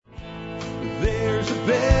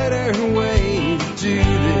better way to do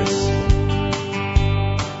this.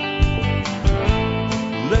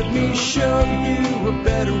 Let me show you a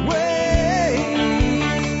better way.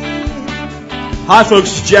 Hi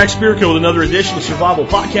folks, it's Jack Spirko with another edition of Survival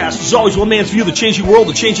Podcast. As always, one man's view of the changing world,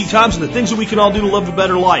 the changing times, and the things that we can all do to live a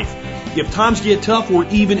better life. If times get tough, or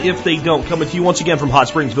even if they don't. Coming to you once again from Hot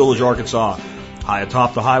Springs Village, Arkansas. High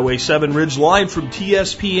atop the Highway 7 Ridge Line from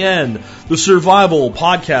TSPN, the Survival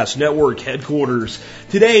Podcast Network headquarters.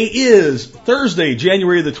 Today is Thursday,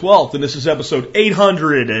 January the 12th, and this is episode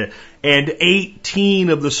 818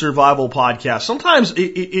 of the Survival Podcast. Sometimes,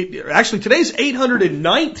 actually today's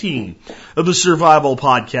 819 of the Survival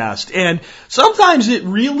Podcast. And sometimes it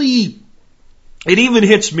even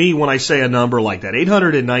hits me when I say a number like that.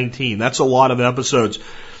 819, that's a lot of episodes.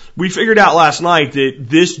 We figured out last night that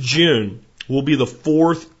this June will be the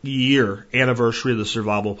 4th year anniversary of the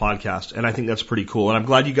Survival Podcast. And I think that's pretty cool. And I'm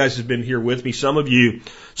glad you guys have been here with me, some of you,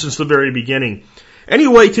 since the very beginning.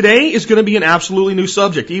 Anyway, today is going to be an absolutely new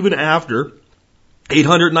subject, even after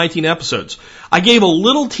 819 episodes. I gave a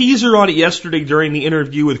little teaser on it yesterday during the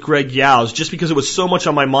interview with Greg Yowes, just because it was so much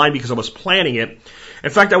on my mind because I was planning it. In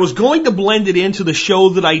fact, I was going to blend it into the show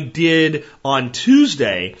that I did on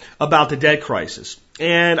Tuesday about the debt crisis.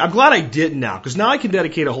 And I'm glad I didn't now, because now I can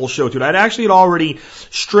dedicate a whole show to it. I'd actually had already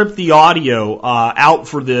stripped the audio out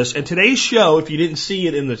for this. And today's show, if you didn't see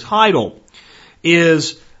it in the title,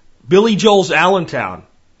 is Billy Joel's Allentown.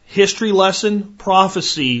 History lesson,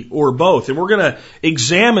 prophecy, or both. And we're going to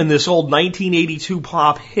examine this old 1982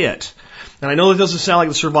 pop hit. And I know it doesn't sound like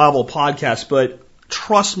the Survival Podcast, but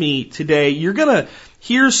trust me, today you're going to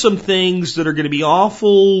hear some things that are going to be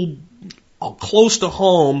awful close to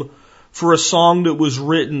home for a song that was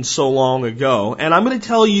written so long ago. And I'm going to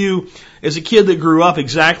tell you, as a kid that grew up,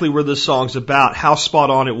 exactly where this song's about, how spot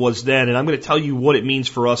on it was then, and I'm going to tell you what it means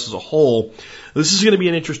for us as a whole. This is going to be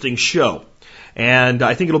an interesting show. And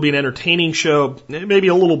I think it'll be an entertaining show, maybe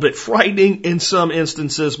a little bit frightening in some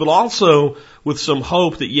instances, but also with some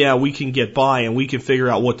hope that, yeah, we can get by and we can figure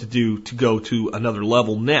out what to do to go to another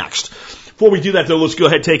level next. Before we do that, though, let's go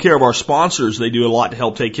ahead and take care of our sponsors. They do a lot to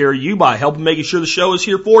help take care of you by helping making sure the show is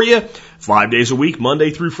here for you 5 days a week, Monday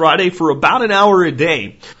through Friday, for about an hour a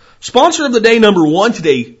day. Sponsor of the day number one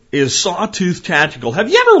today is Sawtooth Tactical. Have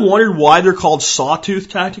you ever wondered why they're called Sawtooth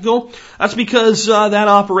Tactical? That's because that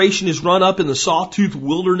operation is run up in the Sawtooth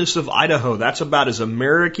Wilderness of Idaho. That's about as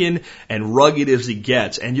American and rugged as it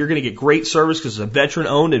gets. And you're going to get great service because it's a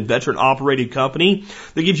veteran-owned and veteran-operated company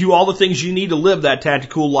that gives you all the things you need to live that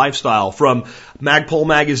tactical lifestyle, from Magpul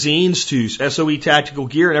magazines to SOE tactical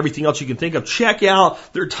gear and everything else you can think of. Check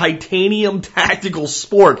out their titanium tactical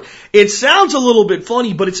sport. It sounds a little bit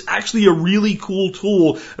funny, but it's actually a really cool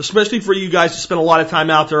tool, especially for you guys to spend a lot of time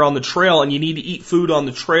out there on the trail and you need to eat food on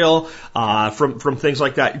the trail, from things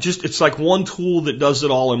like that. It's like one tool that does it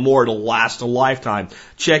all and more. It'll last a lifetime.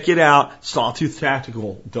 Check it out,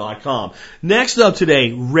 sawtooth.tactical.com. Next up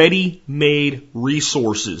today, ready-made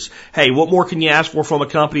resources. Hey, what more can you ask for from a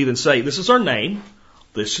company than say, this is our name,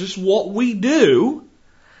 this is what we do,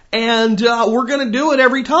 and we're going to do it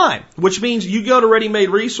every time, which means you go to Ready Made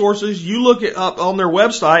Resources, you look it up on their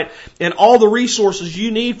website, and all the resources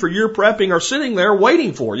you need for your prepping are sitting there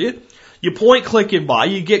waiting for you. You point, click, and buy.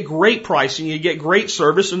 You get great pricing. You get great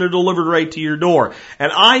service, and they're delivered right to your door.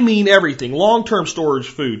 And I mean everything. Long-term storage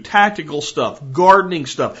food, tactical stuff, gardening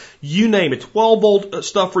stuff, you name it. 12-volt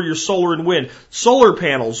stuff for your solar and wind, solar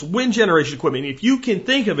panels, wind generation equipment. If you can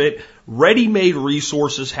think of it, Ready Made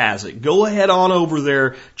Resources has it. Go ahead on over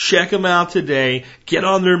there. Check them out today. Get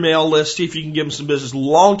on their mail list. See if you can give them some business.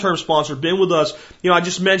 Long-term sponsor. Been with us. I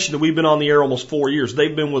just mentioned that we've been on the air almost 4 years.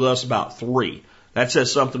 They've been with us about 3. That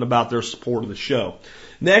says something about their support of the show.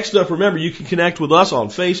 Next up, remember, you can connect with us on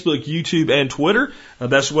Facebook, YouTube, and Twitter. The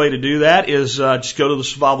best way to do that is just go to the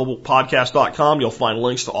survivalpodcast.com. You'll find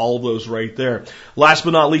links to all of those right there. Last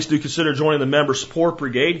but not least, do consider joining the Member Support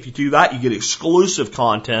Brigade. If you do that, you get exclusive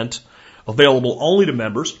content available only to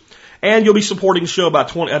members. And you'll be supporting the show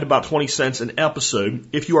at about 20 cents an episode.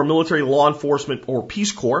 If you are military, law enforcement, or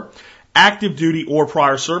Peace Corps, active duty, or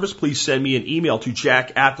prior service, please send me an email to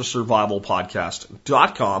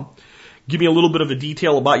jack@thesurvivalpodcast.com. Give me a little bit of a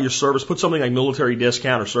detail about your service. Put something like military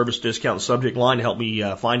discount or service discount in the subject line to help me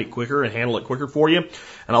find it quicker and handle it quicker for you.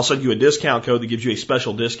 And I'll send you a discount code that gives you a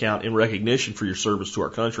special discount in recognition for your service to our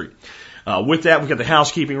country. With that, we've got the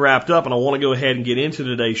housekeeping wrapped up, and I want to go ahead and get into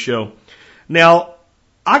today's show. Now,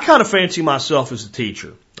 I kind of fancy myself as a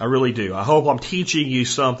teacher. I really do. I hope I'm teaching you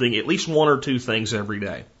something, at least one or two things every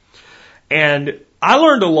day. And I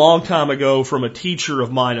learned a long time ago from a teacher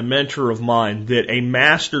of mine, a mentor of mine, that a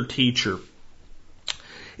master teacher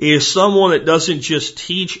is someone that doesn't just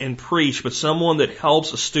teach and preach, but someone that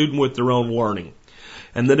helps a student with their own learning.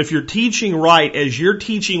 And that if you're teaching right, as you're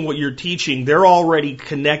teaching what you're teaching, they're already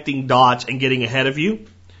connecting dots and getting ahead of you.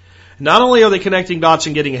 Not only are they connecting dots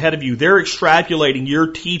and getting ahead of you, they're extrapolating your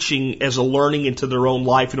teaching as a learning into their own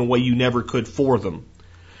life in a way you never could for them.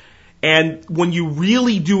 And when you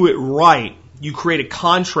really do it right, you create a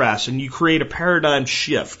contrast and you create a paradigm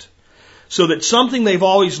shift. So that something they've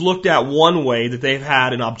always looked at one way, that they've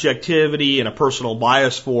had an objectivity and a personal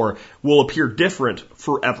bias for, will appear different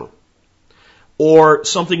forever. Or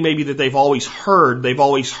something maybe that they've always heard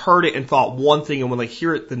it and thought one thing, and when they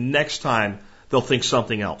hear it the next time, they'll think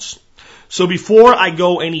something else. So before I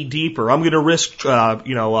go any deeper, I'm going to risk, what do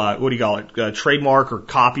you call it, trademark or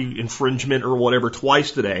copy infringement or whatever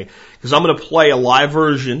twice today, because I'm going to play a live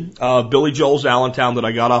version of Billy Joel's Allentown that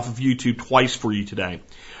I got off of YouTube twice for you today.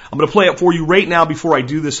 I'm going to play it for you right now before I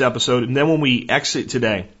do this episode, and then when we exit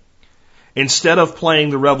today, instead of playing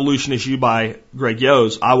The Revolution Is You by Greg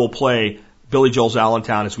Yost, I will play Billy Joel's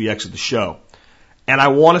Allentown as we exit the show. And I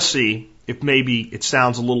want to see if maybe it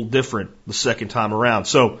sounds a little different the second time around.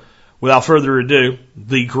 So, without further ado,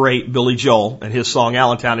 the great Billy Joel and his song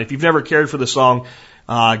Allentown. If you've never cared for the song,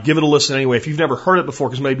 give it a listen anyway. If you've never heard it before,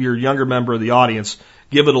 because maybe you're a younger member of the audience,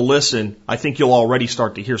 give it a listen. I think you'll already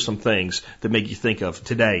start to hear some things that make you think of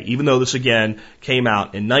today, even though this again came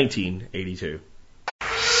out in 1982.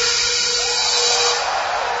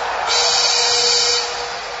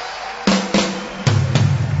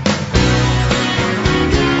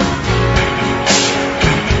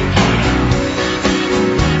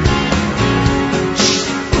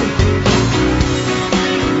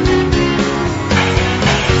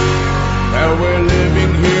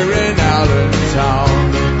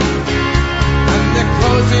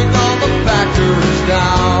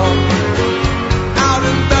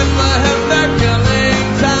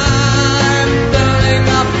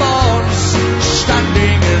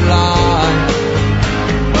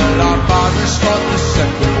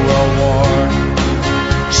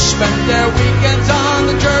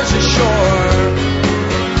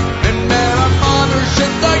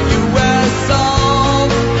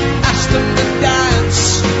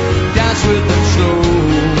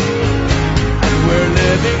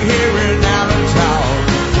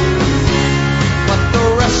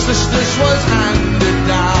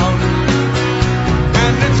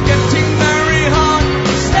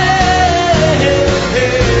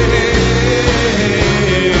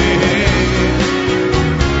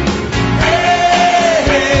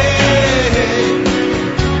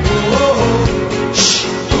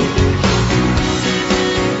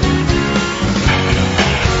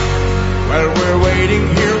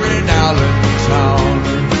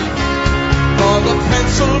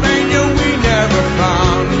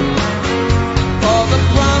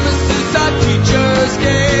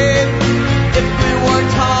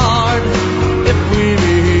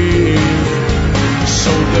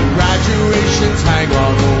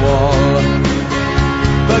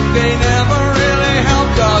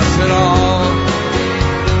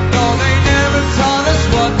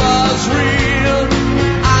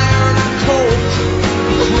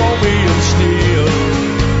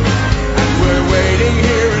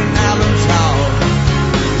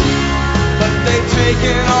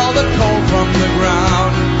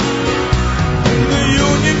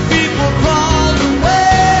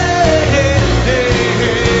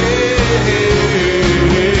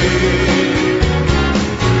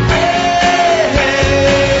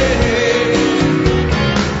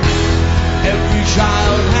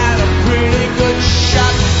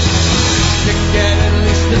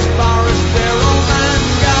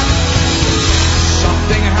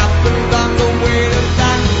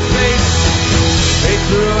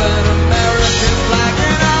 American flag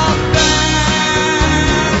in our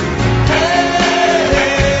band. Hey!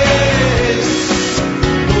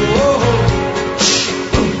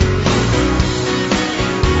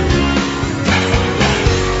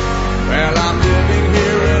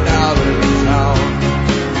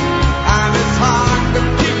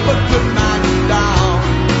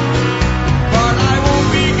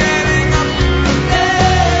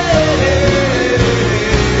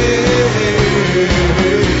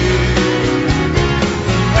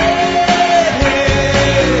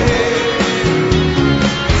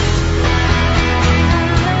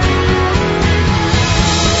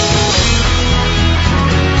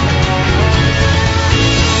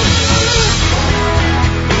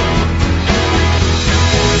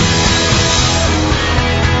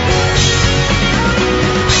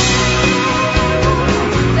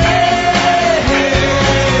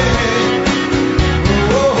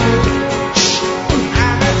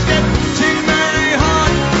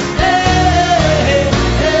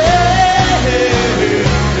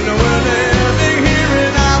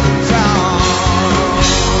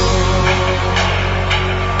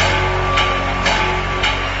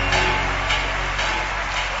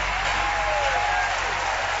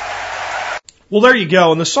 Well, there you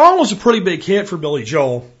go. And the song was a pretty big hit for Billy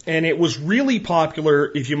Joel, and it was really popular,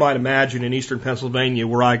 if you might imagine, in eastern Pennsylvania,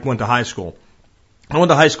 where I went to high school. I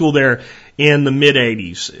went to high school there in the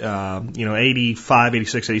mid-'80s, 85,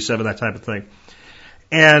 86, 87, that type of thing.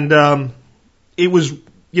 And it was,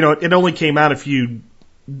 it only came out a few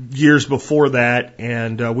years before that,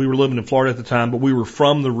 and we were living in Florida at the time, but we were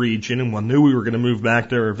from the region, and I knew we were going to move back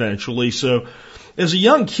there eventually. So as a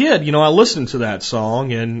young kid, I listened to that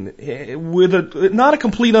song, and with not a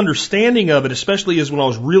complete understanding of it, especially as when I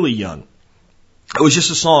was really young. It was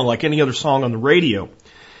just a song like any other song on the radio.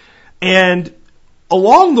 And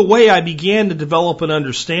along the way, I began to develop an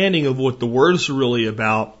understanding of what the words are really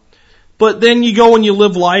about. But then you go and you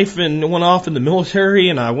live life, and went off in the military,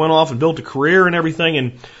 and I went off and built a career and everything.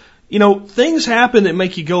 And, things happen that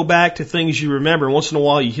make you go back to things you remember. And once in a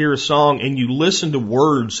while you hear a song and you listen to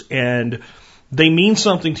words and they mean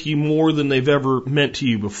something to you more than they've ever meant to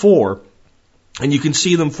you before. And you can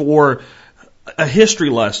see them for a history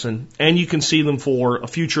lesson, and you can see them for a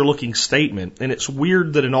future-looking statement. And it's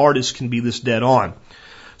weird that an artist can be this dead on.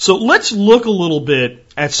 So let's look a little bit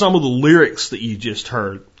at some of the lyrics that you just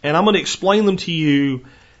heard. And I'm going to explain them to you.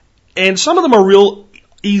 And some of them are real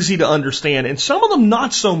easy to understand, and some of them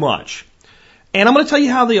not so much. And I'm going to tell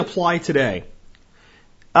you how they apply today.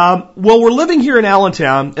 Well, we're living here in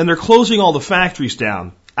Allentown, and they're closing all the factories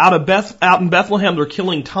down. Out in Bethlehem, they're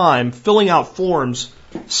killing time, filling out forms,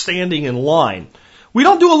 standing in line. We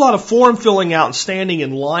don't do a lot of form filling out and standing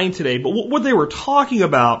in line today, but what they were talking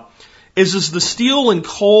about is as the steel and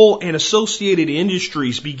coal and associated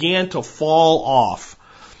industries began to fall off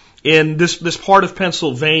in this part of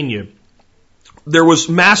Pennsylvania, there was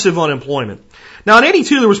massive unemployment. Now in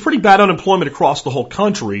 82, there was pretty bad unemployment across the whole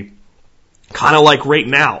country, kind of like right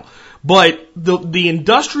now. But the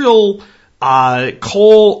industrial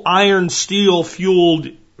coal, iron, steel fueled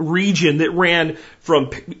region that ran from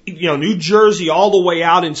New Jersey all the way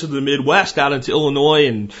out into the Midwest, out into Illinois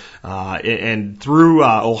and through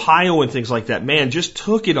Ohio and things like that, man, just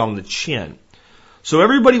took it on the chin. So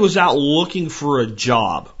everybody was out looking for a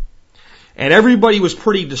job, and everybody was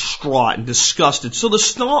pretty distraught and disgusted. So the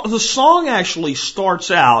song actually starts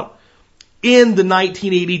out in the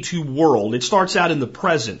 1982 world. It starts out in the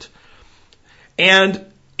present, and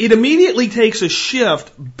it immediately takes a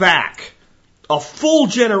shift back. A full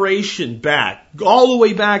generation back, all the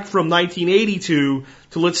way back from 1982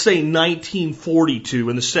 to, let's say, 1942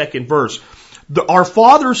 in the second verse. Our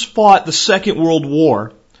fathers fought the Second World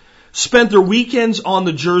War, spent their weekends on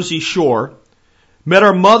the Jersey Shore, met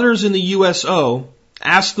our mothers in the USO,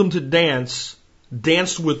 asked them to dance,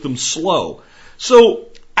 danced with them slow. So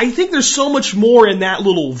I think there's so much more in that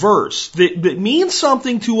little verse that means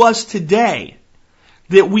something to us today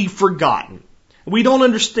that we've forgotten. We don't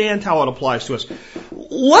understand how it applies to us.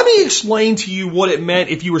 Let me explain to you what it meant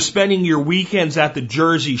if you were spending your weekends at the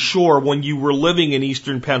Jersey Shore when you were living in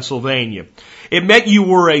eastern Pennsylvania. It meant you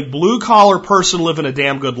were a blue-collar person living a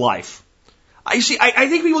damn good life. I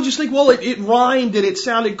think people just think, well, it rhymed and it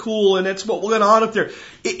sounded cool and that's what went on up there.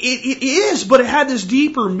 It is, but it had this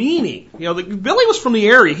deeper meaning. Billy was from the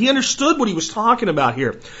area. He understood what he was talking about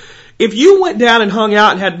here. If you went down and hung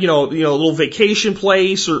out and had, a little vacation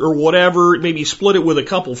place or whatever, maybe split it with a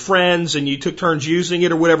couple friends and you took turns using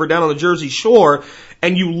it or whatever down on the Jersey Shore,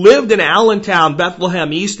 and you lived in Allentown,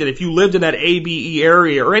 Bethlehem, Easton, if you lived in that ABE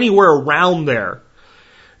area or anywhere around there,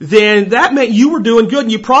 then that meant you were doing good,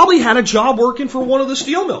 and you probably had a job working for one of the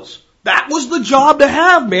steel mills. That was the job to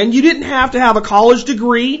have, man. You didn't have to have a college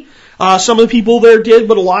degree. Some of the people there did,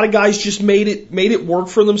 but a lot of guys just made it work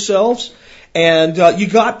for themselves. And you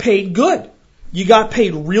got paid good. You got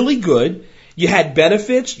paid really good. You had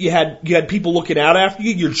benefits. You had people looking out after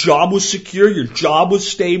you. Your job was secure. Your job was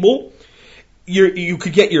stable. You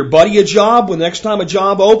could get your buddy a job when the next time a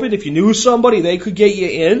job opened. If you knew somebody, they could get you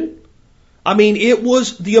in. I mean, it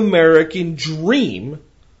was the American dream,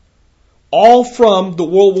 all from the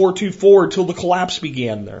World War II forward till the collapse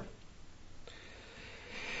began there.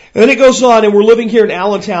 And then it goes on, and we're living here in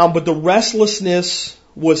Allentown, but the restlessness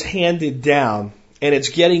was handed down, and it's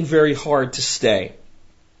getting very hard to stay.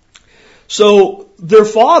 So their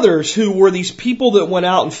fathers, who were these people that went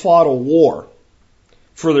out and fought a war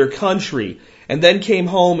for their country, and then came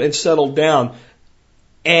home and settled down,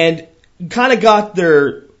 and kind of got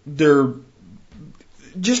their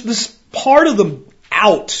just this part of them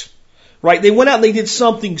out, right? They went out and they did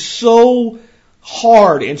something so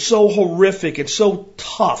hard and so horrific and so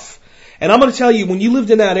tough. And I'm going to tell you, when you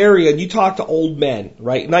lived in that area and you talked to old men,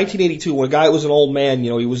 right? In 1982, when a guy was an old man,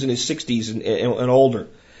 he was in his 60s and older.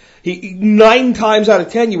 9 times out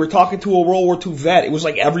of 10, you were talking to a World War II vet. It was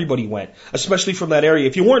like everybody went, especially from that area.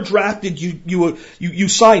 If you weren't drafted, you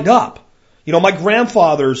signed up. You know, my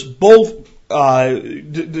grandfathers both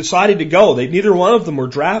decided to go. Neither one of them were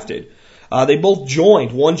drafted. They both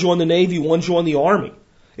joined. One joined the Navy, one joined the Army.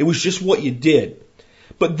 It was just what you did.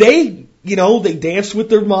 But they danced with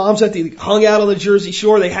their moms, they hung out on the Jersey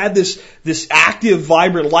Shore. They had this active,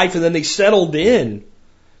 vibrant life, and then they settled in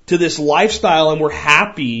to this lifestyle and were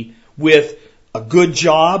happy with a good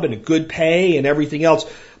job and a good pay and everything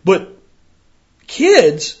else. But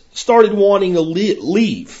kids started wanting to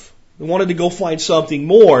leave. They wanted to go find something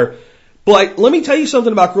more. But let me tell you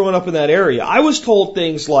something about growing up in that area. I was told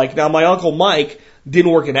things like, now my Uncle Mike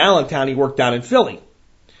didn't work in Allentown, he worked down in Philly.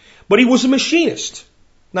 But he was a machinist.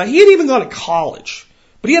 Now he had even gone to college,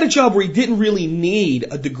 but he had a job where he didn't really need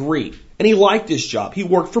a degree. And he liked his job. He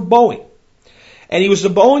worked for Boeing. And he was a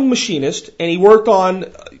Boeing machinist, and he worked on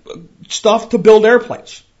stuff to build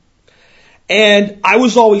airplanes. And I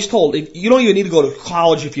was always told, you don't even need to go to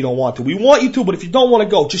college if you don't want to. We want you to, but if you don't want to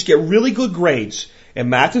go, just get really good grades in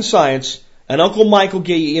math and science, and Uncle Mike will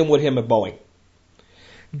get you in with him at Boeing.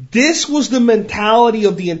 This was the mentality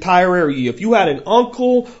of the entire area. If you had an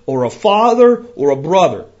uncle or a father or a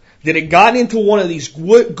brother that had gotten into one of these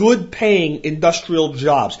good-paying industrial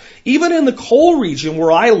jobs, even in the coal region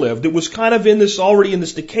where I lived, it was kind of already in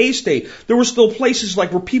this decay state. There were still places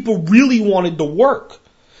like where people really wanted to work.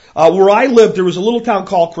 Where I lived, there was a little town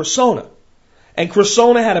called Cressona. And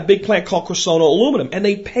Cressona had a big plant called Cressona Aluminum. And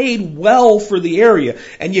they paid well for the area.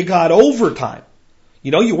 And you got overtime.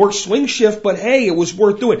 You know, you worked swing shift, but hey, it was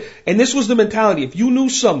worth doing. And this was the mentality. If you knew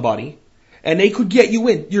somebody and they could get you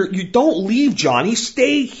in, you don't leave, Johnny.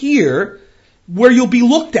 Stay here where you'll be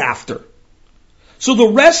looked after. So the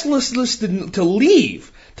restlessness to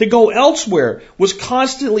leave, to go elsewhere, was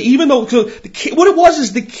constantly, even though, what it was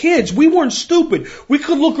is the kids, we weren't stupid. We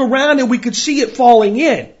could look around and we could see it falling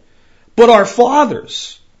in. But our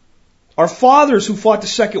fathers who fought the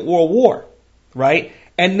Second World War, right?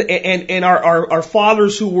 And our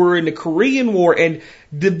fathers who were in the Korean War and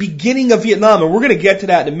the beginning of Vietnam, and we're going to get to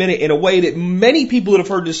that in a minute, in a way that many people that have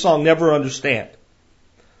heard this song never understand.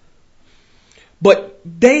 But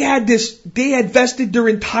they had vested their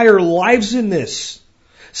entire lives in this.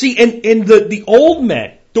 See, and the old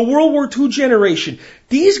men, the World War II generation,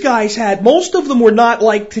 these guys most of them were not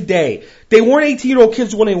like today. They weren't 18-year-old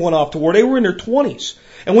kids when they went off to war. They were in their 20s.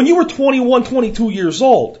 And when you were 21, 22 years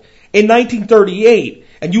old in 1938,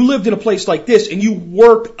 and you lived in a place like this, and you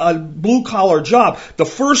worked a blue-collar job, the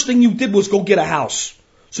first thing you did was go get a house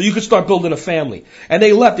so you could start building a family. And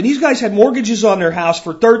they left. And these guys had mortgages on their house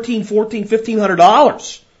for $1,300, $1,400,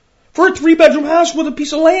 $1,500 for a 3-bedroom house with a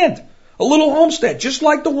piece of land, a little homestead, just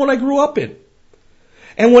like the one I grew up in.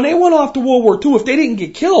 And when they went off to World War II, if they didn't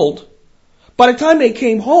get killed, by the time they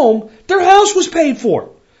came home, their house was paid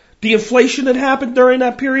for. The inflation that happened during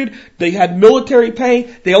that period, they had military pay,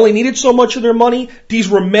 they only needed so much of their money. These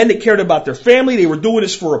were men that cared about their family, they were doing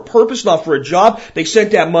this for a purpose, not for a job. They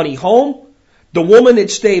sent that money home. The woman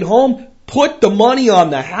that stayed home put the money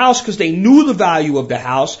on the house because they knew the value of the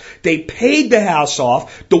house. They paid the house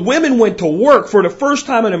off. The women went to work for the first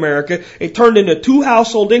time in America. It turned into 2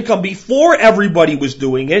 household income before everybody was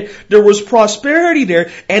doing it. There was prosperity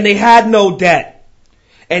there, and they had no debt.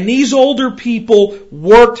 And these older people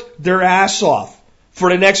worked their ass off for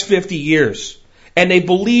the next 50 years. And they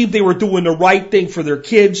believed they were doing the right thing for their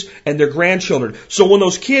kids and their grandchildren. So when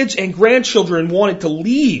those kids and grandchildren wanted to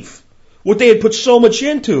leave what they had put so much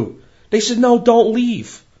into, they said, no, don't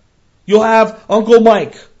leave. You'll have Uncle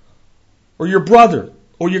Mike or your brother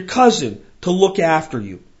or your cousin to look after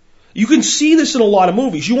you. You can see this in a lot of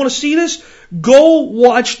movies. You want to see this? Go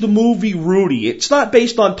watch the movie Rudy. It's not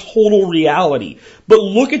based on total reality, but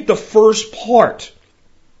look at the first part.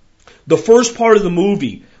 The first part of the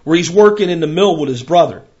movie where he's working in the mill with his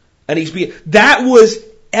brother. And that was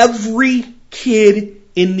every kid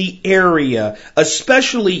in the area,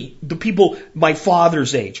 especially the people my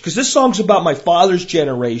father's age. Because this song's about my father's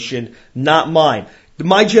generation, not mine.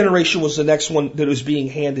 My generation was the next one that was being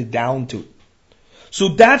handed down to. So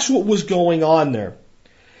that's what was going on there.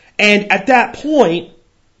 And at that point,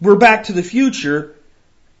 we're back to the future,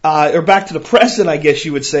 or back to the present, I guess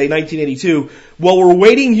you would say, 1982. Well, we're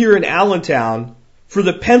waiting here in Allentown for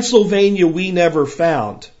the Pennsylvania we never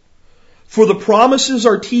found, for the promises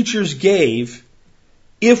our teachers gave,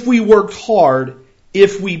 if we worked hard,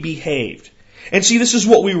 if we behaved. And see, this is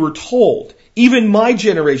what we were told. Even my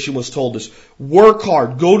generation was told this. Work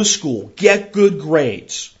hard, go to school, get good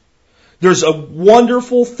grades. There's a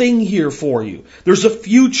wonderful thing here for you. There's a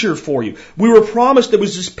future for you. We were promised there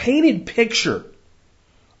was this painted picture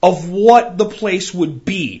of what the place would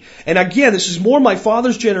be. And again, this is more my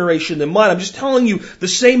father's generation than mine. I'm just telling you the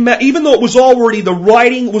same, even though it was already, the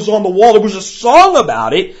writing was on the wall, there was a song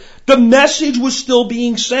about it, the message was still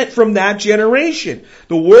being sent from that generation.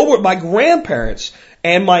 The world where my grandparents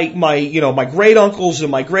and my great uncles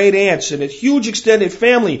and my great aunts and a huge extended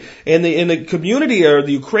family in the community, or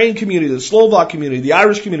the Ukraine community, the Slovak community, the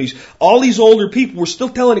Irish communities, all these older people were still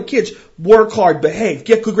telling the kids, work hard, behave,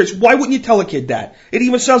 get good grades. Why wouldn't you tell a kid that? It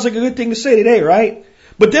even sounds like a good thing to say today, right?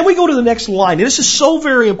 But then we go to the next line, and this is so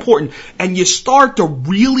very important, and you start to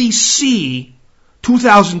really see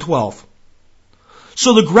 2012.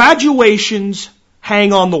 So the graduations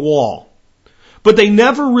hang on the wall, but they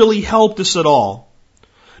never really helped us at all.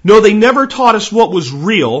 No, they never taught us what was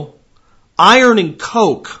real: iron and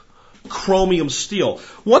coke, chromium steel.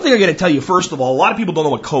 One thing I got to tell you, first of all, a lot of people don't know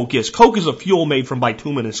what coke is. Coke is a fuel made from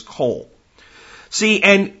bituminous coal. See,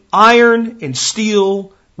 and iron and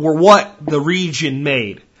steel were what the region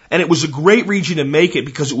made. And it was a great region to make it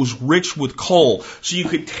because it was rich with coal. So you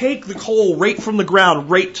could take the coal right from the ground,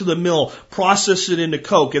 right to the mill, process it into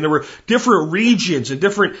coke. And there were different regions and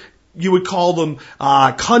different, you would call them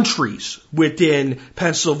countries within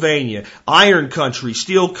Pennsylvania. Iron country,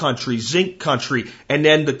 steel country, zinc country, and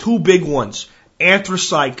then the two big ones,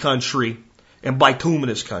 anthracite country and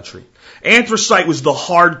bituminous country. Anthracite was the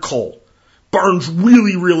hard coal. Burns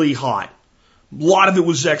really, really hot. A lot of it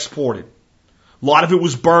was exported. A lot of it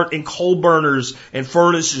was burnt in coal burners and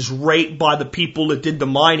furnaces right by the people that did the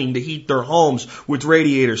mining to heat their homes with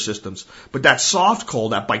radiator systems. But that soft coal,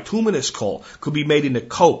 that bituminous coal, could be made into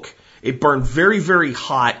coke. It burned very, very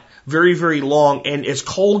hot, very, very long, and as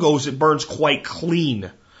coal goes, it burns quite clean.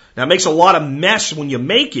 Now, it makes a lot of mess when you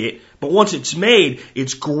make it, but once it's made,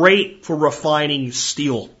 it's great for refining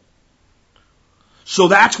steel. So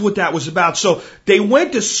that's what that was about. So they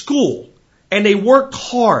went to school, and they worked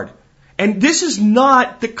hard. And this is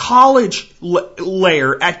not the college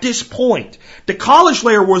layer at this point. The college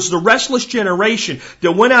layer was the restless generation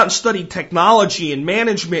that went out and studied technology and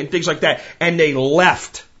management and things like that, and they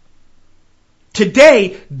left.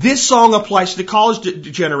 Today, this song applies to the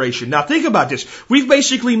college generation. Now think about this. We've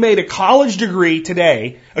basically made a college degree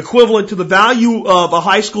today equivalent to the value of a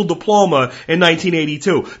high school diploma in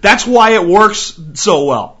 1982. That's why it works so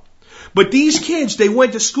well. But these kids, they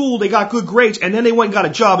went to school, they got good grades, and then they went and got a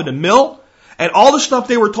job in the mill, and all the stuff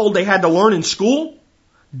they were told they had to learn in school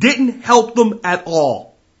didn't help them at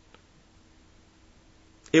all.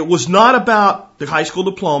 It was not about the high school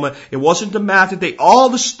diploma. It wasn't the math all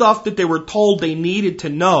the stuff that they were told they needed to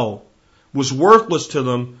know was worthless to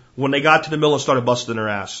them when they got to the mill and started busting their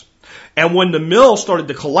ass. And when the mill started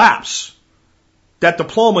to collapse, that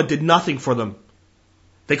diploma did nothing for them.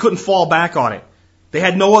 They couldn't fall back on it. They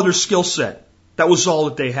had no other skill set. That was all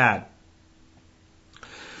that they had.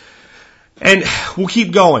 And we'll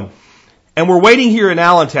keep going. And we're waiting here in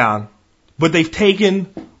Allentown, but they've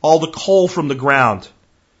taken all the coal from the ground.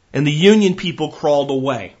 And the union people crawled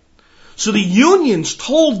away. So the unions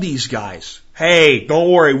told these guys, hey,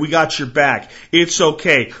 don't worry, we got your back. It's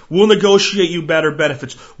okay. We'll negotiate you better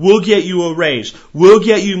benefits. We'll get you a raise. We'll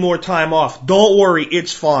get you more time off. Don't worry,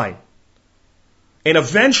 it's fine. And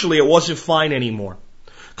eventually it wasn't fine anymore.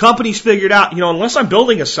 Companies figured out, unless I'm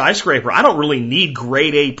building a skyscraper, I don't really need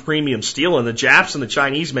grade A premium steel, and the Japs and the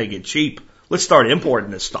Chinese make it cheap. Let's start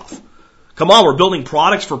importing this stuff. Come on, we're building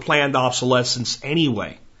products for planned obsolescence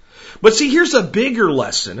anyway. But see, here's a bigger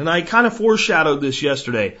lesson, and I kind of foreshadowed this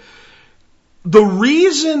yesterday. The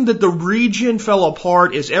reason that the region fell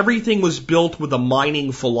apart is everything was built with a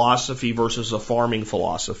mining philosophy versus a farming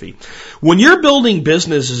philosophy. When you're building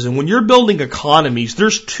businesses and when you're building economies,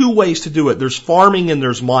 there's two ways to do it. There's farming and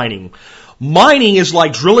there's mining. Mining is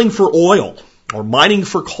like drilling for oil or mining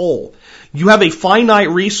for coal. You have a finite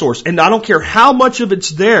resource, and I don't care how much of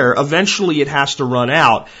it's there, eventually it has to run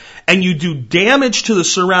out, and you do damage to the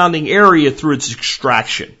surrounding area through its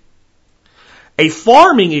extraction. A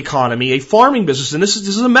farming economy, a farming business, and this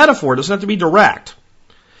is a metaphor, it doesn't have to be direct.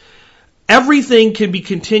 Everything can be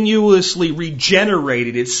continuously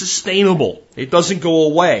regenerated. It's sustainable. It doesn't go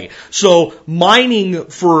away. So mining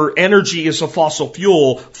for energy is a fossil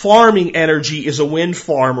fuel. Farming energy is a wind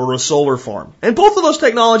farm or a solar farm. And both of those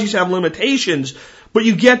technologies have limitations, but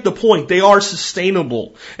you get the point. They are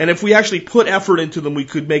sustainable. And if we actually put effort into them, we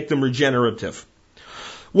could make them regenerative.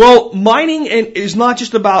 Well, mining is not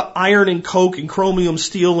just about iron and coke and chromium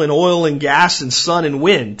steel and oil and gas and sun and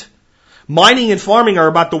wind. Mining and farming are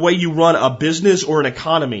about the way you run a business or an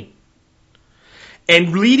economy.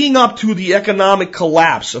 And leading up to the economic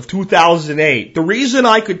collapse of 2008, the reason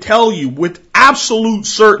I could tell you with absolute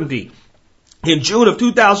certainty In June of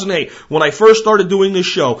 2008, when I first started doing this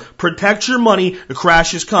show, protect your money, the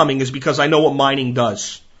crash is coming, is because I know what mining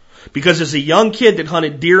does. Because as a young kid that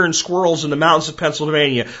hunted deer and squirrels in the mountains of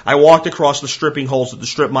Pennsylvania, I walked across the stripping holes that the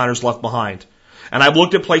strip miners left behind. And I've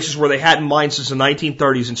looked at places where they hadn't mined since the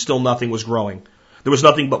 1930s and still nothing was growing. There was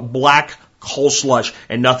nothing but black coal slush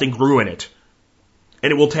and nothing grew in it.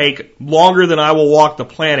 And it will take longer than I will walk the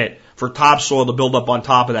planet for topsoil to build up on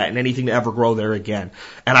top of that and anything to ever grow there again.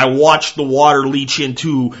 And I watched the water leach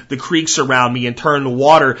into the creeks around me and turn the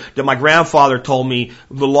water that my grandfather told me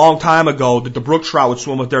a long time ago that the brook trout would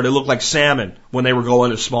swim up there. They looked like salmon when they were going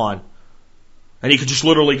to spawn. And he could just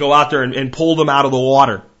literally go out there and pull them out of the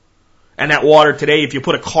water. And that water today, if you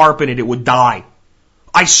put a carp in it, it would die.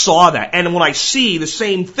 I saw that. And when I see the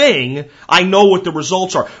same thing, I know what the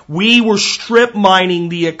results are. We were strip mining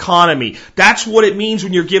the economy. That's what it means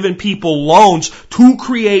when you're giving people loans to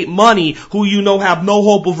create money who you know have no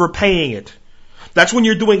hope of repaying it. That's when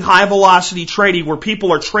you're doing high velocity trading where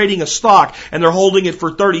people are trading a stock and they're holding it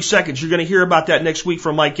for 30 seconds. You're going to hear about that next week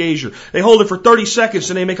from Mike Gazier. They hold it for 30 seconds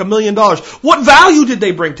and they make $1 million. What value did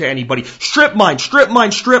they bring to anybody? Strip mine, strip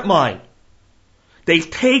mine, strip mine.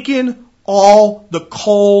 They've taken all the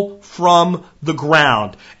coal from the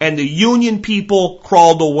ground, and the union people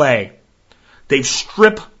crawled away. They've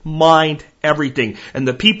strip mined everything, and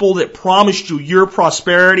the people that promised you your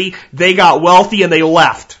prosperity, they got wealthy and they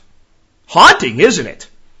left. Haunting, isn't it?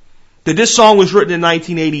 That this song was written in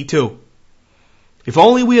 1982. If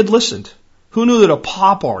only we had listened. Who knew that a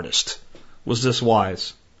pop artist was this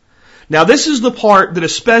wise? Now this is the part that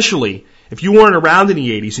especially, if you weren't around in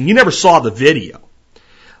the 80s and you never saw the video,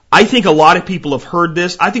 I think a lot of people have heard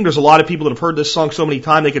this. I think there's a lot of people that have heard this song so many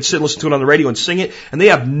times they could sit and listen to it on the radio and sing it, and they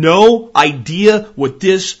have no idea what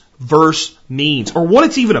this verse means or what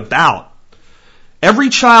it's even about. Every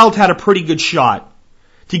child had a pretty good shot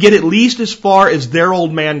to get at least as far as their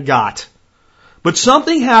old man got. But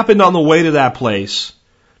something happened on the way to that place.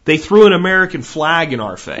 They threw an American flag in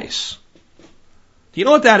our face. Do you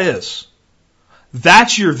know what that is?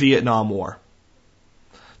 That's your Vietnam War.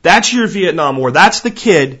 That's your Vietnam War. That's the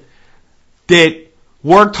kid that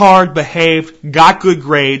worked hard, behaved, got good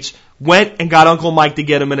grades, went and got Uncle Mike to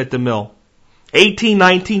get him in at the mill. 18,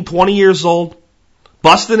 19, 20 years old,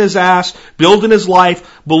 busting his ass, building his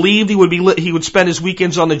life, believed he would spend his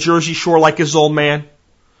weekends on the Jersey Shore like his old man,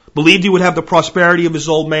 believed he would have the prosperity of his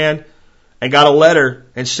old man, and got a letter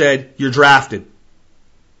and said, "You're drafted."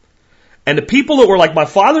 And the people that were like my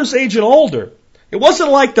father's age and older, it wasn't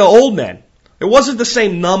like the old men. It wasn't the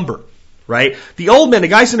same number, right? The old men, the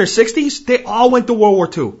guys in their 60s, they all went to World War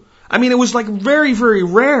II. I mean, it was like very, very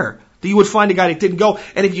rare that you would find a guy that didn't go.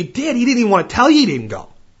 And if you did, he didn't even want to tell you he didn't go.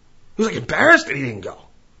 He was like embarrassed that he didn't go.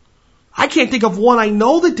 I can't think of one I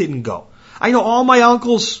know that didn't go. I know all my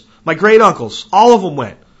uncles, my great uncles, all of them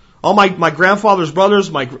went. All my grandfather's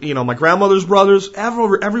brothers, my grandmother's brothers,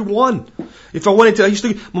 every one. If I went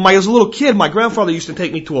into, when I was a little kid, my grandfather used to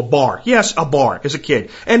take me to a bar. Yes, a bar as a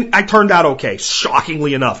kid. And I turned out okay,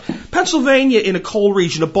 shockingly enough. Pennsylvania in a coal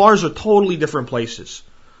region, the bars are totally different places.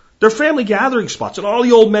 They're family gathering spots. And all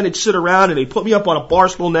the old men would sit around and they'd put me up on a bar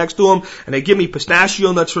stool next to them and they'd give me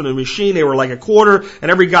pistachio nuts from the machine. They were like $0.25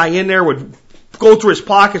 and every guy in there would go through his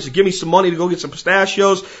pockets and give me some money to go get some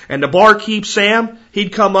pistachios. And the barkeep, Sam,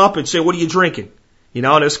 he'd come up and say, "What are you drinking?" You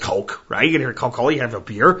know, and it's Coke, right? You can hear Coca-Cola, you have a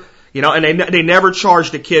beer. You know, and they never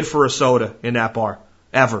charged a kid for a soda in that bar.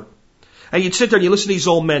 Ever. And you'd sit there and you listen to these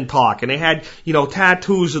old men talk. And they had,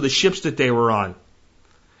 tattoos of the ships that they were on.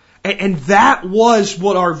 And that was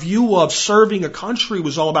what our view of serving a country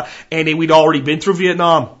was all about. And we'd already been through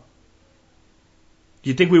Vietnam.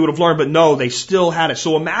 You'd think we would have learned, but no, they still had it.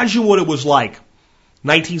 So imagine what it was like.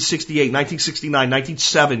 1968, 1969,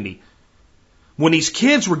 1970. When these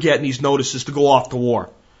kids were getting these notices to go off to war.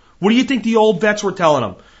 What do you think the old vets were telling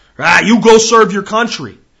them? You go serve your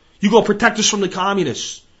country. You go protect us from the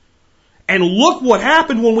communists. And look what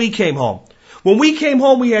happened when we came home. When we came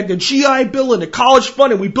home, we had the GI Bill and the college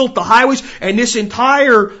fund and we built the highways and this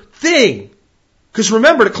entire thing. Because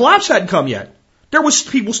remember, the collapse hadn't come yet.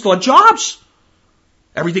 People still had jobs.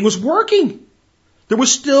 Everything was working. There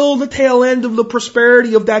was still the tail end of the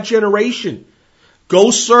prosperity of that generation.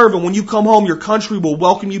 Go serve, and when you come home, your country will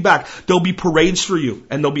welcome you back. There'll be parades for you,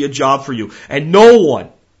 and there'll be a job for you. And no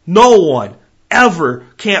one ever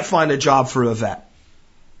can't find a job for a vet.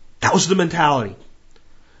 That was the mentality.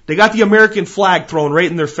 They got the American flag thrown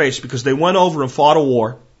right in their face because they went over and fought a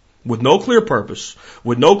war with no clear purpose,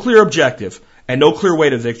 with no clear objective, and no clear way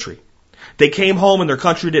to victory. They came home and their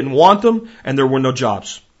country didn't want them, and there were no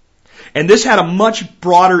jobs. And this had a much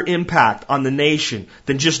broader impact on the nation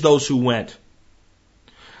than just those who went.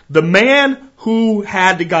 The man who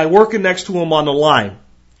had the guy working next to him on the line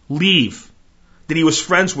leave, that he was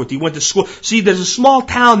friends with, he went to school. See, there's a small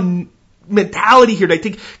town mentality here that I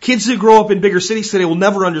think kids that grow up in bigger cities today will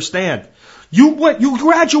never understand. You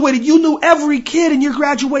graduated, you knew every kid in your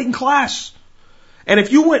graduating class. And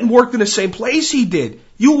if you went and worked in the same place he did,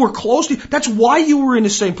 you were close to, that's why you were in the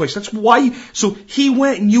same place. That's why so he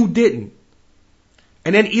went and you didn't.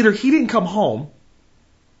 And then either he didn't come home,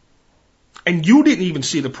 and you didn't even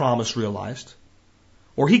see the promise realized,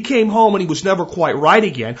 or he came home and he was never quite right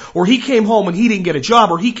again, or he came home and he didn't get a job,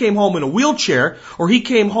 or he came home in a wheelchair, or he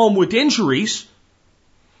came home with injuries,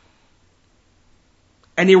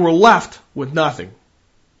 and they were left with nothing.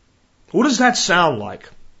 What does that sound like?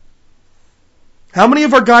 How many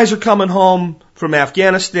of our guys are coming home from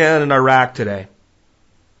Afghanistan and Iraq today?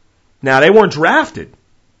 Now, they weren't drafted,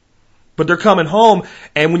 but they're coming home,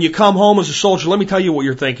 and when you come home as a soldier, let me tell you what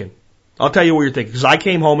you're thinking. I'll tell you what you're thinking, because I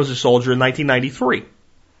came home as a soldier in 1993.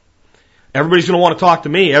 Everybody's going to want to talk to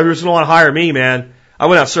me. Everybody's going to want to hire me, man. I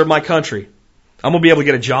went out and served my country. I'm going to be able to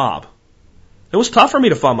get a job. It was tough for me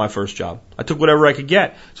to find my first job. I took whatever I could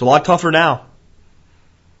get. It's a lot tougher now.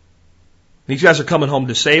 These guys are coming home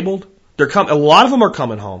disabled. A lot of them are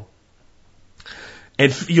coming home.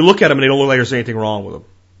 And you look at them and they don't look like there's anything wrong with them.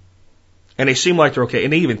 And they seem like they're okay.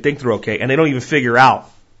 And they even think they're okay. And they don't even figure out.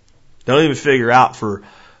 They don't even figure out for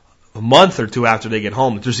a month or two after they get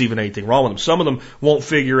home that there's even anything wrong with them. Some of them won't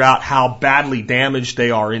figure out how badly damaged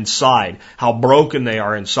they are inside, how broken they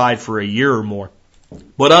are inside for a year or more.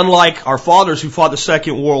 But unlike our fathers who fought the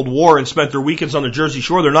Second World War and spent their weekends on the Jersey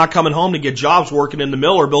Shore, they're not coming home to get jobs working in the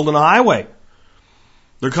mill or building a highway.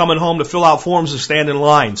 They're coming home to fill out forms and stand in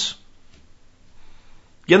lines.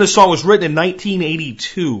 Again, this song was written in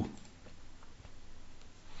 1982.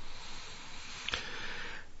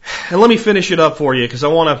 And let me finish it up for you, because I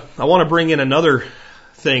want to bring in another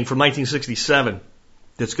thing from 1967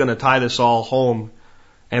 that's going to tie this all home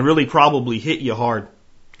and really probably hit you hard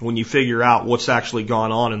when you figure out what's actually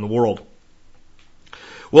gone on in the world.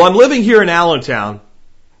 Well, I'm living here in Allentown,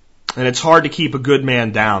 and it's hard to keep a good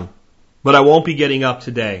man down, but I won't be getting up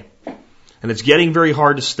today. And it's getting very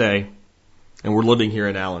hard to stay, and we're living here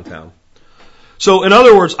in Allentown. So, in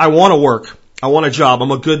other words, I want to work. I want a job.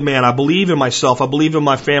 I'm a good man. I believe in myself. I believe in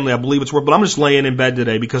my family. I believe it's work. But I'm just laying in bed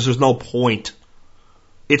today because there's no point.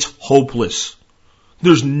 It's hopeless.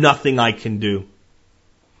 There's nothing I can do.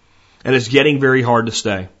 And it's getting very hard to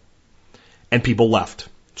stay. And people left.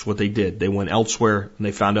 That's what they did. They went elsewhere and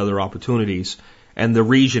they found other opportunities. And the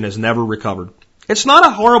region has never recovered. It's not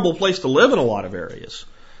a horrible place to live in a lot of areas.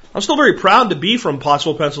 I'm still very proud to be from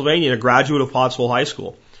Pottsville, Pennsylvania, and a graduate of Pottsville High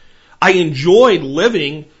School. I enjoyed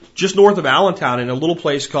living just north of Allentown in a little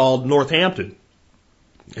place called Northampton.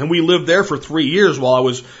 And we lived there for 3 years while I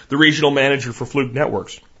was the regional manager for Fluke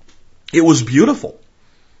Networks. It was beautiful.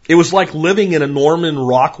 It was like living in a Norman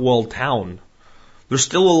Rockwell town. There's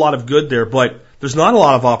still a lot of good there, but there's not a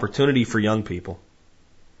lot of opportunity for young people.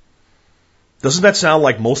 Doesn't that sound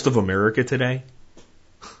like most of America today?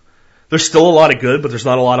 There's still a lot of good, but there's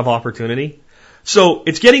not a lot of opportunity. So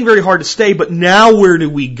it's getting very hard to stay, but now where do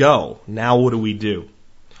we go? Now what do we do?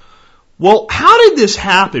 Well, how did this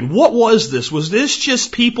happen? What was this? Was this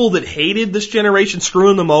just people that hated this generation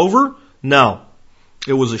screwing them over? No.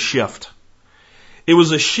 It was a shift. It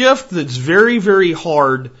was a shift that's very, very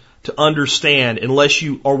hard to understand unless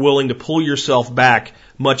you are willing to pull yourself back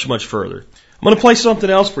much, much further. I'm going to play something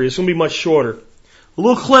else for you. It's going to be much shorter. A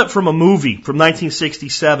little clip from a movie from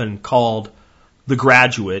 1967 called The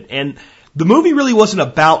Graduate. And the movie really wasn't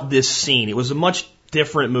about this scene. It was a much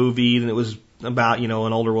different movie than it was about, an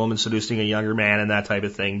older woman seducing a younger man and that type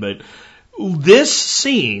of thing. But this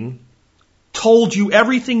scene told you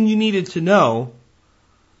everything you needed to know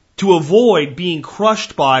to avoid being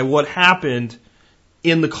crushed by what happened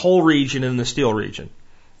in the coal region and the steel region.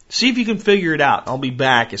 See if you can figure it out. I'll be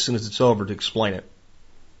back as soon as it's over to explain it.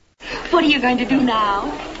 What are you going to do now?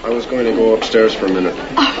 I was going to go upstairs for a minute.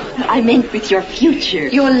 Oh, I meant with your future.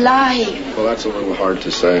 Your life. Well, that's a little hard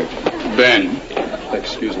to say. Ben.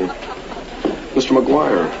 Excuse me. Mr.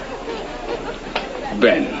 McGuire.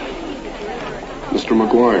 Ben. Mr.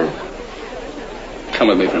 McGuire. Come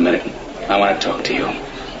with me for a minute. I want to talk to you.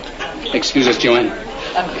 Excuse us, Joanne.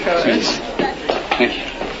 Of course. Please. Thank you.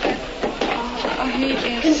 Oh, he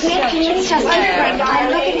is It's just different. I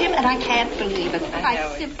look at him and I can't believe it.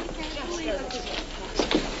 I simply can't believe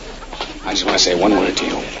it. I just want to say one word to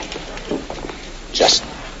you. Just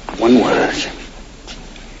one word.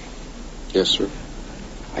 Yes, sir.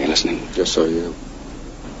 Are you listening? Yes, I am.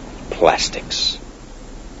 Plastics.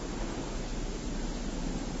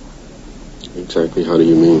 Exactly how do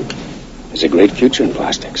you mean? There's a great future in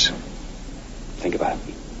plastics. Think about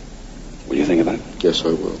it. Will you think about it? Yes, I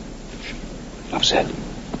will. Enough said.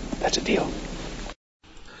 That's a deal.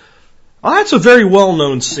 Well, that's a very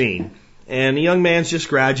well-known scene. And the young man's just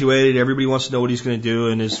graduated. Everybody wants to know what he's going to do.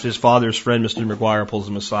 And his father's friend, Mr. McGuire, pulls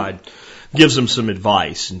him aside, gives him some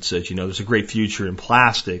advice and says, there's a great future in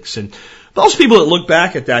plastics. And those people that look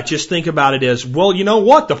back at that just think about it as, well, you know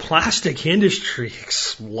what? The plastic industry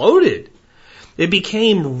exploded. It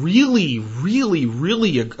became really, really,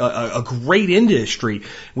 really a great industry.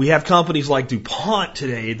 We have companies like DuPont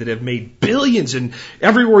today that have made billions, and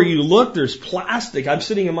everywhere you look, there's plastic. I'm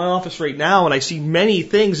sitting in my office right now, and I see many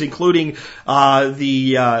things, including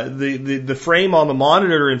the frame on the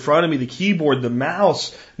monitor in front of me, the keyboard, the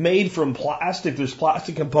mouse, made from plastic. There's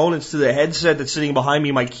plastic components to the headset that's sitting behind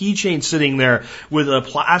me. My keychain sitting there with a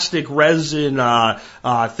plastic resin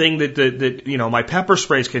thing that my pepper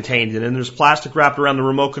spray is contained in, and there's plastic wrapped around the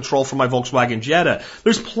remote control for my Volkswagen Jetta.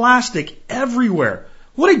 There's plastic everywhere.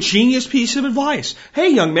 What a genius piece of advice. Hey,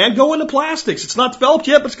 young man, go into plastics. It's not developed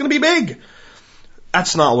yet, but it's going to be big.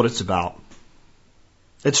 That's not what it's about.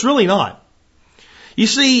 It's really not. You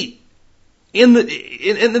see, in the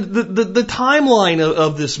timeline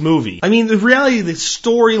of this movie, I mean, the reality, the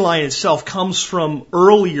storyline itself comes from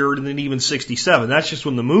earlier than even 67. That's just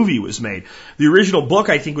when the movie was made. The original book,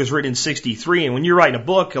 I think, was written in 63, and when you're writing a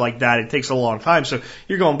book like that, it takes a long time, so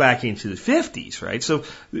you're going back into the 50s, right? So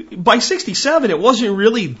by 67, it wasn't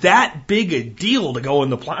really that big a deal to go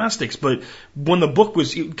into plastics, but when the book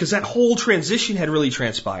was, because that whole transition had really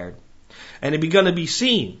transpired, and it had begun to be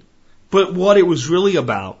seen. But what it was really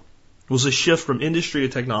about was a shift from industry to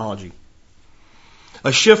technology.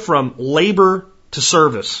 A shift from labor to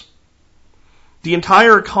service. The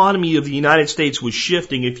entire economy of the United States was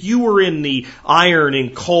shifting. If you were in the iron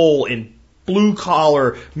and coal and blue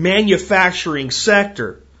collar manufacturing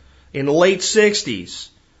sector in the late 60s,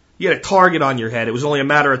 you had a target on your head. It was only a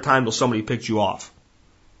matter of time till somebody picked you off.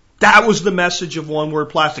 That was the message of One Word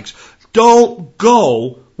Plastics. Don't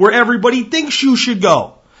go where everybody thinks you should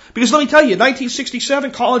go. Because let me tell you,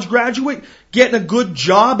 1967, college graduate, getting a good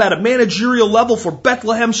job at a managerial level for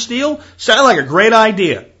Bethlehem Steel, sounded like a great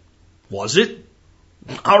idea. Was it?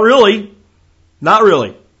 Not really. Not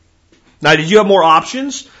really. Now, did you have more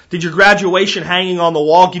options? Did your graduation hanging on the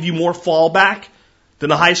wall give you more fallback than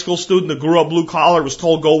the high school student that grew up blue collar was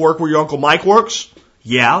told, go work where your Uncle Mike works?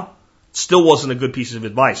 Yeah. Still wasn't a good piece of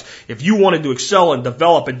advice. If you wanted to excel and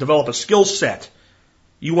develop a skill set,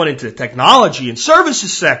 you went into the technology and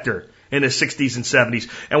services sector in the 60s and 70s.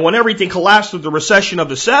 And when everything collapsed with the recession of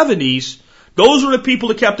the 70s, those were the people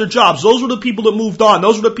that kept their jobs. Those were the people that moved on.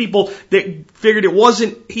 Those were the people that figured it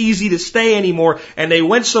wasn't easy to stay anymore, and they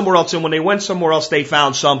went somewhere else. And when they went somewhere else, they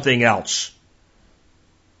found something else.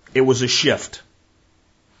 It was a shift.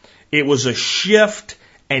 It was a shift,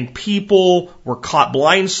 and people were caught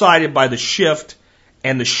blindsided by the shift,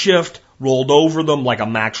 and the shift rolled over them like a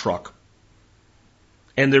Mack truck.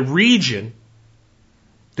 And the region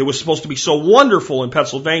that was supposed to be so wonderful in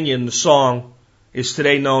Pennsylvania in the song is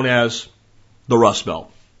today known as the Rust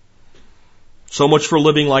Belt. So much for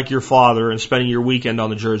living like your father and spending your weekend on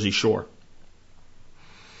the Jersey Shore.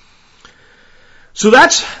 So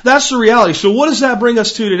that's the reality. So what does that bring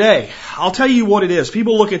us to today? I'll tell you what it is.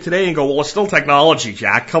 People look at today and go, well, it's still technology,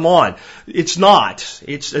 Jack. Come on. It's not.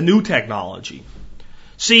 It's a new technology.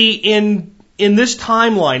 See, in this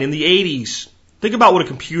timeline, in the 80s, think about what a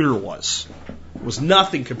computer was. It was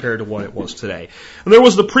nothing compared to what it was today. And there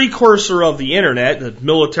was the precursor of the internet. The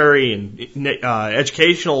military and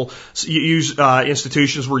educational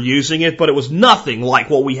institutions were using it, but it was nothing like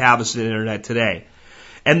what we have as the internet today.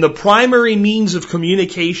 And the primary means of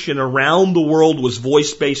communication around the world was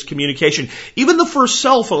voice-based communication. Even the first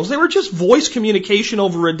cell phones, they were just voice communication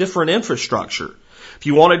over a different infrastructure. If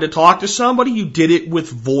you wanted to talk to somebody, you did it with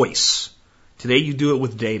voice. Today you do it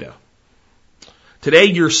with data. Today,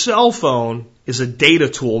 your cell phone is a data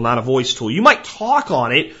tool, not a voice tool. You might talk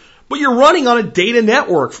on it, but you're running on a data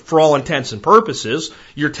network for all intents and purposes.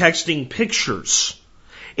 You're texting pictures.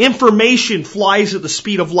 Information flies at the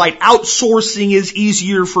speed of light. Outsourcing is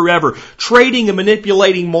easier forever. Trading and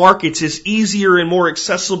manipulating markets is easier and more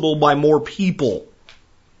accessible by more people.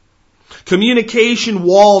 Communication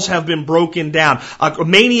walls have been broken down. A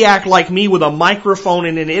maniac like me with a microphone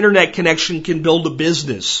and an internet connection can build a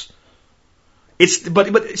business.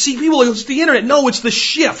 But see, people, it's the internet. No, it's the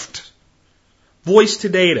shift. Voice to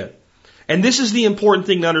data. And this is the important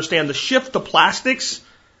thing to understand. The shift to plastics.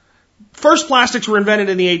 First plastics were invented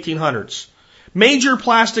in the 1800s. Major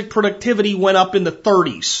plastic productivity went up in the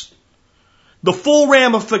 30s. The full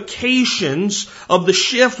ramifications of the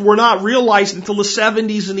shift were not realized until the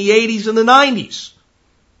 70s and the 80s and the 90s.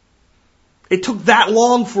 It took that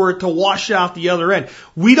long for it to wash out the other end.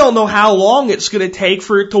 We don't know how long it's going to take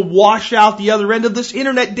for it to wash out the other end of this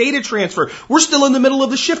internet data transfer. We're still in the middle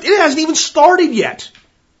of the shift. It hasn't even started yet.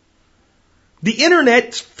 The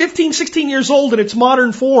internet's 15, 16 years old in its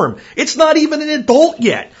modern form. It's not even an adult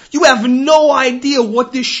yet. You have no idea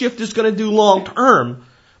what this shift is going to do long term.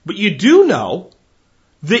 But you do know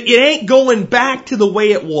that it ain't going back to the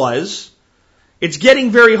way it was. It's getting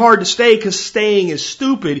very hard to stay because staying is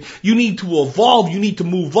stupid. You need to evolve. You need to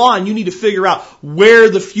move on. You need to figure out where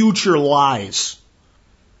the future lies.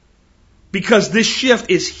 Because this shift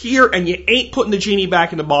is here and you ain't putting the genie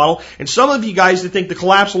back in the bottle. And some of you guys that think the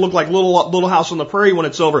collapse will look like Little House on the Prairie when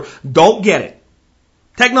it's over, don't get it.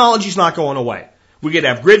 Technology's not going away. We could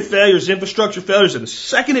have grid failures, infrastructure failures, and the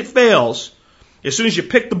second it fails, as soon as you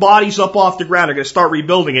pick the bodies up off the ground, they're going to start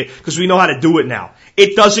rebuilding it because we know how to do it now.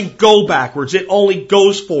 It doesn't go backwards. It only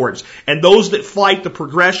goes forwards. And those that fight the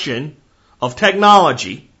progression of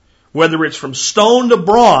technology, whether it's from stone to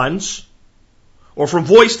bronze, or from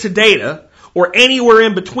voice to data, or anywhere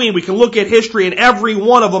in between, we can look at history and every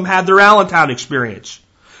one of them had their Allentown experience.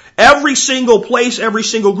 Every single place, every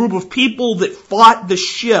single group of people that fought the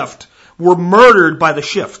shift were murdered by the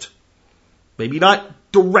shift. Maybe not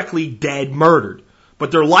directly dead, murdered,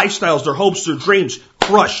 but their lifestyles, their hopes, their dreams,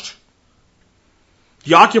 crushed.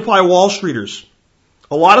 The Occupy Wall Streeters,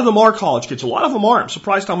 a lot of them are college kids, a lot of them aren't. I'm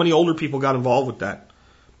surprised how many older people got involved with that.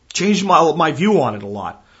 Changed my view on it a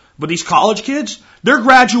lot. But these college kids, their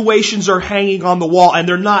graduations are hanging on the wall and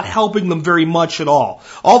they're not helping them very much at all.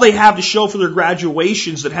 All they have to show for their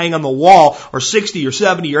graduations that hang on the wall are $60 or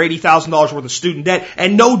 $70 or $80,000 worth of student debt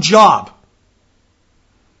and no job.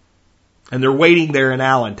 And they're waiting there in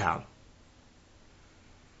Allentown.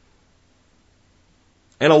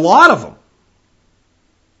 And a lot of them,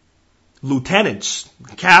 lieutenants,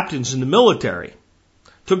 captains in the military,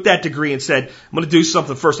 took that degree and said, I'm going to do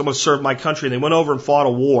something first. I'm going to serve my country. And they went over and fought a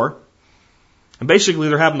war. And basically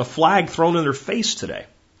they're having the flag thrown in their face today.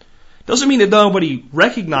 Doesn't mean that nobody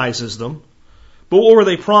recognizes them. But what were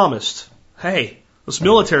they promised? Hey, this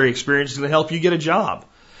military experience is going to help you get a job.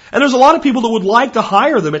 And there's a lot of people that would like to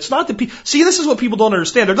hire them. It's not that see, this is what people don't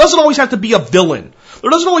understand. There doesn't always have to be a villain.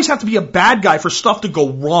 There doesn't always have to be a bad guy for stuff to go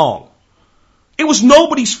wrong. It was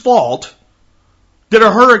nobody's fault that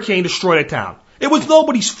a hurricane destroyed a town. It was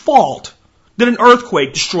nobody's fault that an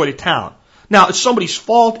earthquake destroyed a town. Now, it's somebody's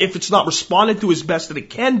fault if it's not responded to as best that it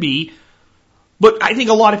can be. But I think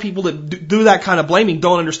a lot of people that do that kind of blaming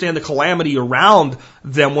don't understand the calamity around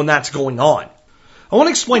them when that's going on. I want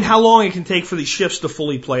to explain how long it can take for these shifts to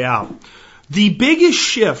fully play out. The biggest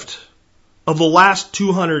shift of the last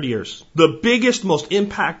 200 years, the biggest, most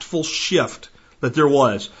impactful shift that there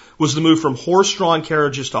was the move from horse-drawn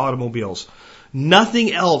carriages to automobiles.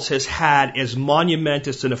 Nothing else has had as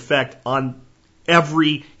monumentous an effect on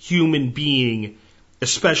every human being,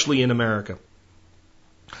 especially in America.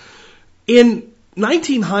 In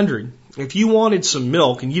 1900, if you wanted some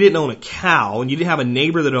milk and you didn't own a cow and you didn't have a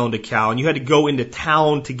neighbor that owned a cow and you had to go into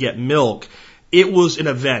town to get milk, it was an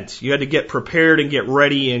event. You had to get prepared and get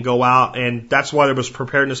ready and go out, and that's why there was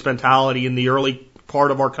preparedness mentality in the early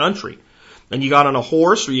part of our country. And you got on a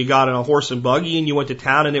horse or you got on a horse and buggy and you went to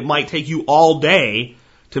town, and it might take you all day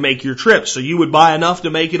to make your trip. So you would buy enough to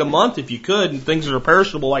make it a month if you could, and things that are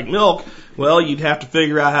perishable like milk, well, you'd have to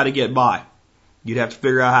figure out how to get by. You'd have to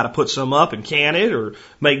figure out how to put some up and can it or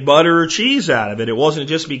make butter or cheese out of it. It wasn't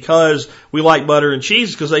just because we like butter and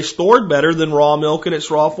cheese, because they stored better than raw milk in its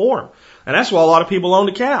raw form. And that's why a lot of people owned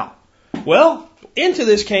a cow. Well, into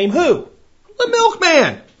this came who? The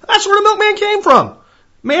milkman. That's where the milkman came from.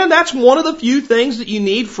 Man, that's one of the few things that you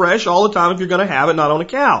need fresh all the time if you're going to have it, not on a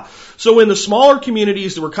cow. So in the smaller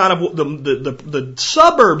communities that were kind of the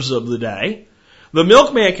suburbs of the day, the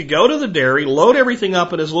milkman could go to the dairy, load everything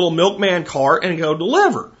up in his little milkman cart, and go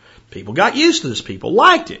deliver. People got used to this. People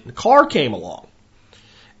liked it. The car came along.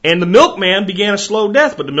 And the milkman began a slow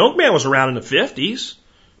death, but the milkman was around in the 50s.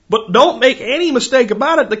 But don't make any mistake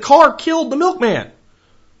about it, the car killed the milkman.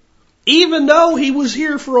 Even though he was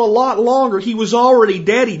here for a lot longer, he was already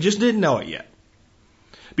dead. He just didn't know it yet.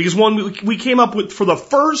 Because when we came up with, for the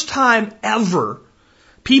first time ever,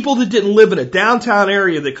 people that didn't live in a downtown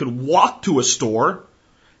area that could walk to a store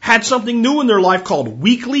had something new in their life called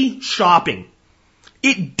weekly shopping.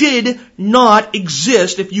 It did not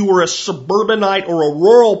exist if you were a suburbanite or a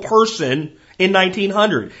rural person in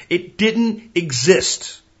 1900. It didn't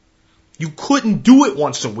exist. You couldn't do it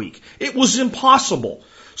once a week. It was impossible.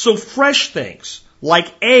 So fresh things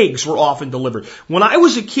like eggs were often delivered. When I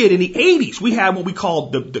was a kid in the 80s, we had what we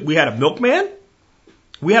called, we had a milkman,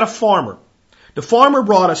 we had a farmer. The farmer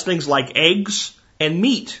brought us things like eggs and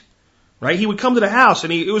meat, right? He would come to the house,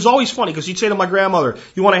 and it was always funny, because he'd say to my grandmother,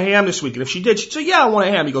 you want a ham this week? And if she did, she'd say, yeah, I want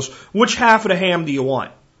a ham. He goes, which half of the ham do you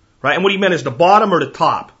want? Right? And what he meant is the bottom or the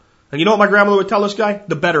top. And you know what my grandmother would tell this guy?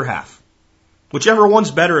 The better half. Whichever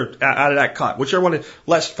one's better out of that cut. Whichever one is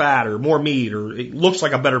less fat or more meat or it looks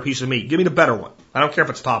like a better piece of meat. Give me the better one. I don't care if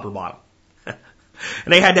it's top or bottom.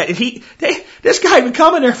 And they had that. And this guy had been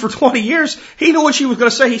coming there for 20 years. He knew what she was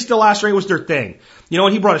going to say. He still asked her. It was their thing. You know,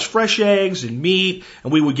 and he brought us fresh eggs and meat.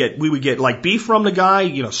 And we would get like beef from the guy,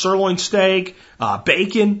 you know, sirloin steak,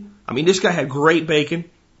 bacon. I mean, this guy had great bacon.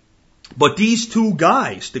 But these two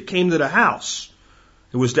guys that came to the house,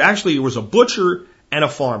 it was a butcher and a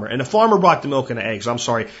farmer. And the farmer brought the milk and the eggs, I'm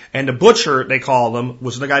sorry. And the butcher, they call them,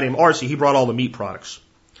 was the guy named Arcee. He brought all the meat products.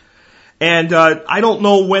 And I don't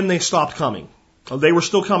know when they stopped coming. They were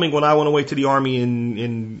still coming when I went away to the Army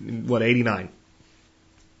in 89.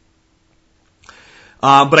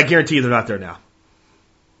 But I guarantee you they're not there now.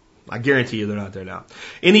 I guarantee you they're not there now.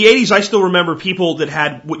 In the 80s, I still remember people that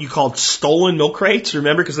had what you called stolen milk crates.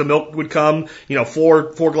 Remember? Because the milk would come, you know,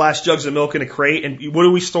 four glass jugs of milk in a crate. And what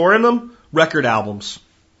do we store in them? Record albums.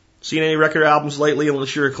 Seen any record albums lately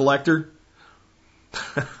unless you're a collector?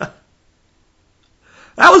 That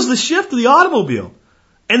was the shift of the automobile.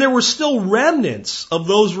 And there were still remnants of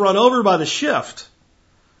those run over by the shift.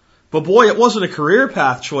 But boy, it wasn't a career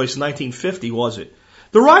path choice in 1950, was it?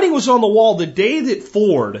 The writing was on the wall the day that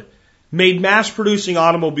Ford made mass-producing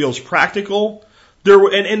automobiles practical.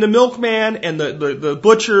 And the milkman and the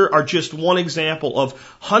butcher are just one example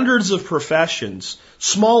of hundreds of professions,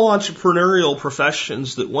 small entrepreneurial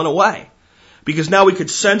professions that went away. Because now we could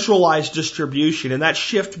centralize distribution, and that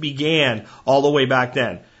shift began all the way back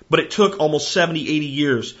then. But it took almost 70, 80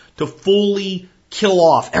 years to fully kill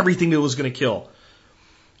off everything that was going to kill.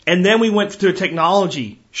 And then we went to a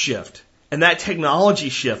technology shift. And that technology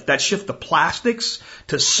shift, that shift to plastics,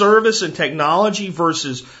 to service and technology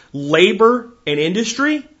versus labor and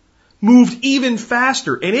industry, moved even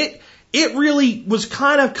faster. And it really was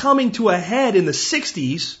kind of coming to a head in the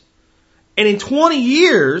 60s. And in 20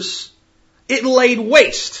 years, it laid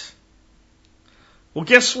waste. Well,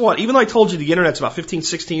 guess what? Even though I told you the internet's about 15,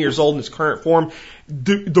 16 years old in its current form,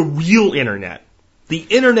 the real internet, the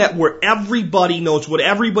internet where everybody knows what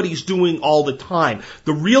everybody's doing all the time.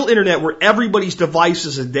 The real internet where everybody's device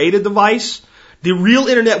is a data device. The real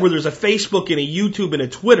internet where there's a Facebook and a YouTube and a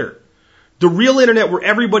Twitter. The real internet where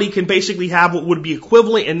everybody can basically have what would be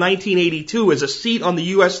equivalent in 1982 as a seat on the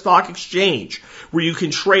U.S. Stock Exchange where you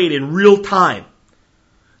can trade in real time.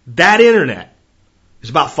 That internet is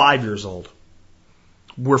about 5 years old.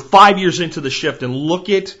 We're 5 years into the shift, and look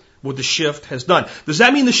at what the shift has done. Does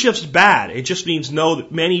that mean the shift's bad? It just means know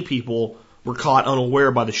that many people were caught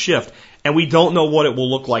unaware by the shift, and we don't know what it will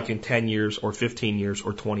look like in 10 years or 15 years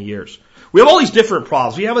or 20 years. We have all these different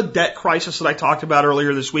problems. We have a debt crisis that I talked about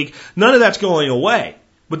earlier this week. None of that's going away,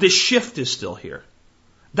 but this shift is still here.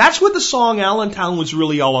 That's what the song Allentown was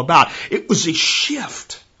really all about. It was a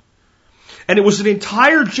shift. And it was an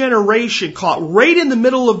entire generation caught right in the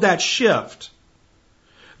middle of that shift.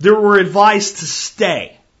 There were advised to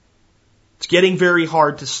stay. It's getting very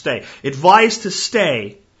hard to stay. Advised to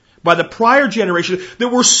stay by the prior generation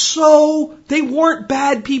that they weren't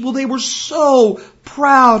bad people. They were so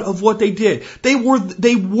proud of what they did. They were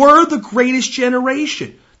the greatest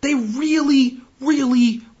generation. They really,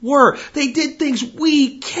 really were. They did things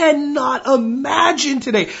we cannot imagine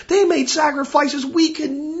today. They made sacrifices we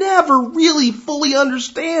can never really fully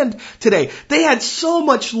understand today. They had so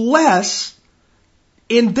much less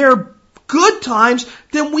in their good times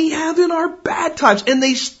than we have in our bad times. And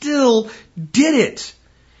they still did it.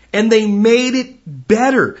 And they made it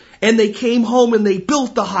better. And they came home and they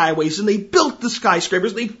built the highways and they built the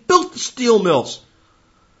skyscrapers. They built the steel mills.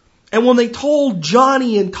 And when they told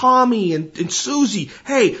Johnny and Tommy and Susie,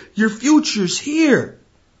 hey, your future's here.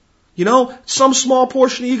 You know, some small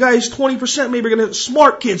portion of you guys, 20% maybe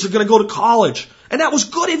smart kids are going to go to college. And that was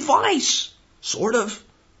good advice. Sort of.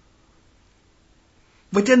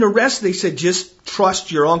 But then the rest, they said, just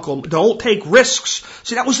trust your uncle. Don't take risks.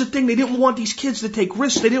 See, that was the thing. They didn't want these kids to take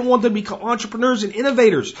risks. They didn't want them to become entrepreneurs and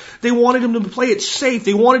innovators. They wanted them to play it safe.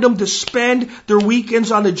 They wanted them to spend their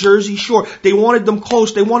weekends on the Jersey Shore. They wanted them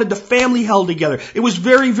close. They wanted the family held together. It was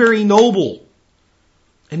very, very noble.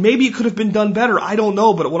 And maybe it could have been done better. I don't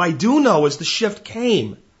know. But what I do know is the shift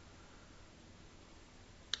came.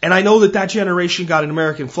 And I know that generation got an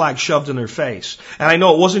American flag shoved in their face. And I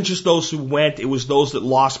know it wasn't just those who went, it was those that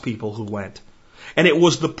lost people who went. And it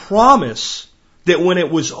was the promise that when it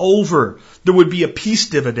was over, there would be a peace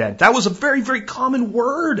dividend. That was a very, very common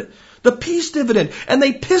word. The peace dividend. And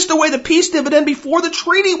they pissed away the peace dividend before the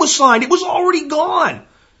treaty was signed. It was already gone.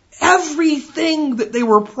 Everything that they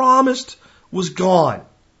were promised was gone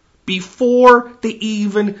before they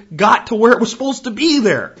even got to where it was supposed to be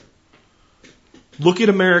there. Look at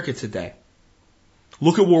America today.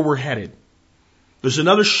 Look at where we're headed. There's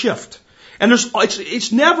another shift. And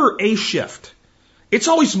it's never a shift. It's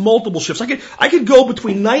always multiple shifts. I could go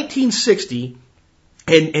between 1960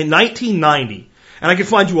 and 1990, and I could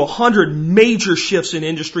find you 100 major shifts in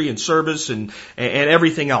industry and service and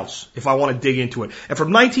everything else if I want to dig into it. And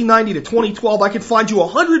from 1990 to 2012, I could find you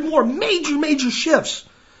 100 more major shifts.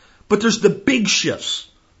 But there's the big shifts,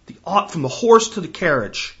 from the horse to the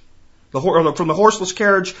carriage, from the horseless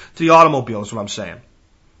carriage to the automobile is what I'm saying.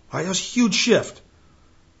 All right, that was a huge shift.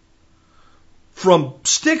 From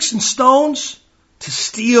sticks and stones to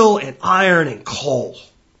steel and iron and coal.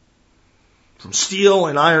 From steel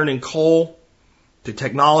and iron and coal to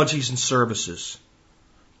technologies and services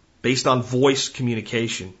based on voice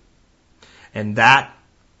communication. And that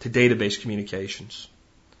to database communications.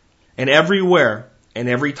 And everywhere and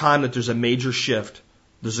every time that there's a major shift,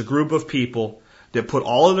 there's a group of people that put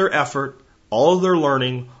all of their effort, all of their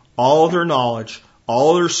learning, all of their knowledge,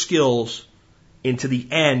 all of their skills into the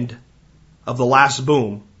end of the last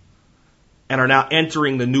boom and are now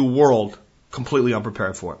entering the new world completely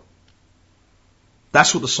unprepared for it.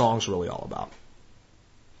 That's what the song's really all about.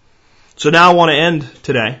 So now I want to end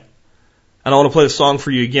today, and I want to play the song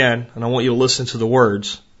for you again, and I want you to listen to the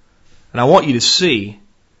words, and I want you to see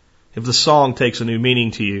if the song takes a new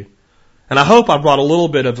meaning to you. And I hope I brought a little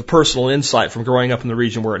bit of a personal insight from growing up in the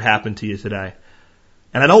region where it happened to you today.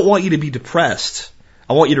 And I don't want you to be depressed.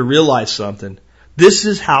 I want you to realize something. This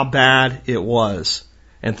is how bad it was,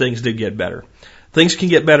 and things did get better. Things can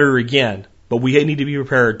get better again, but we need to be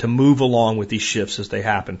prepared to move along with these shifts as they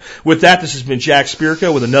happen. With that, this has been Jack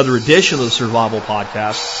Spirko with another edition of the Survival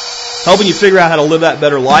Podcast, helping you figure out how to live that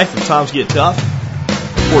better life if times get tough,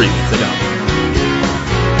 or you get down.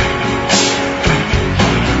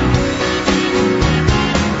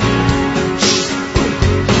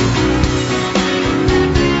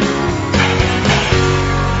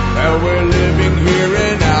 We're living here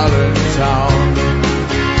in Allentown,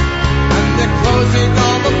 and they're closing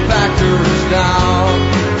all the factories down.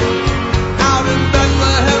 Out in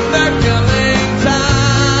Bethlehem, they're killing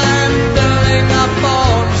time, filling up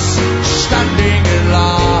bones, standing in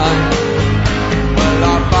line. Well,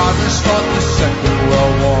 our fathers fought the Second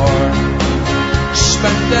World War,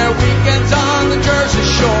 spent their weekends on the Jersey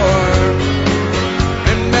Shore,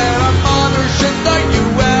 and met our fathers in the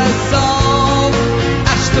USO.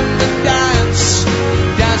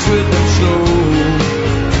 With them slow,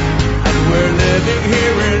 and we're living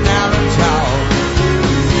here in Allentown,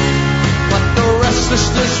 but the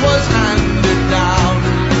restlessness was handed down,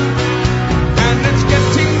 and it's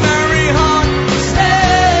getting very hard to stay.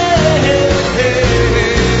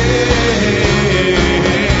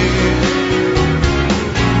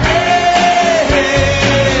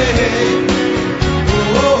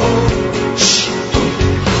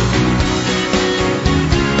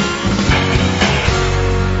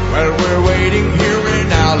 Well, we're waiting here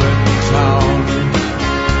in Allentown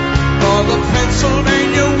for the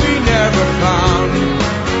Pennsylvania we never found,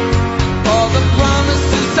 for the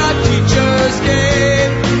promises our teachers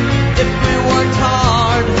gave. If we worked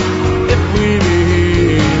hard, if we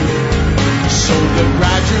behaved, so the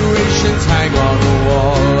graduations hang on the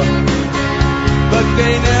wall, but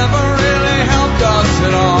they never really helped us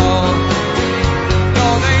at all. No,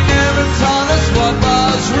 they never taught us what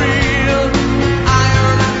was real.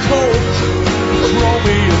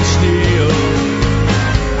 Chromium steel,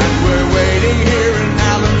 and we're waiting here in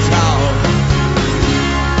Allentown,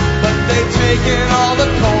 but they've taken all the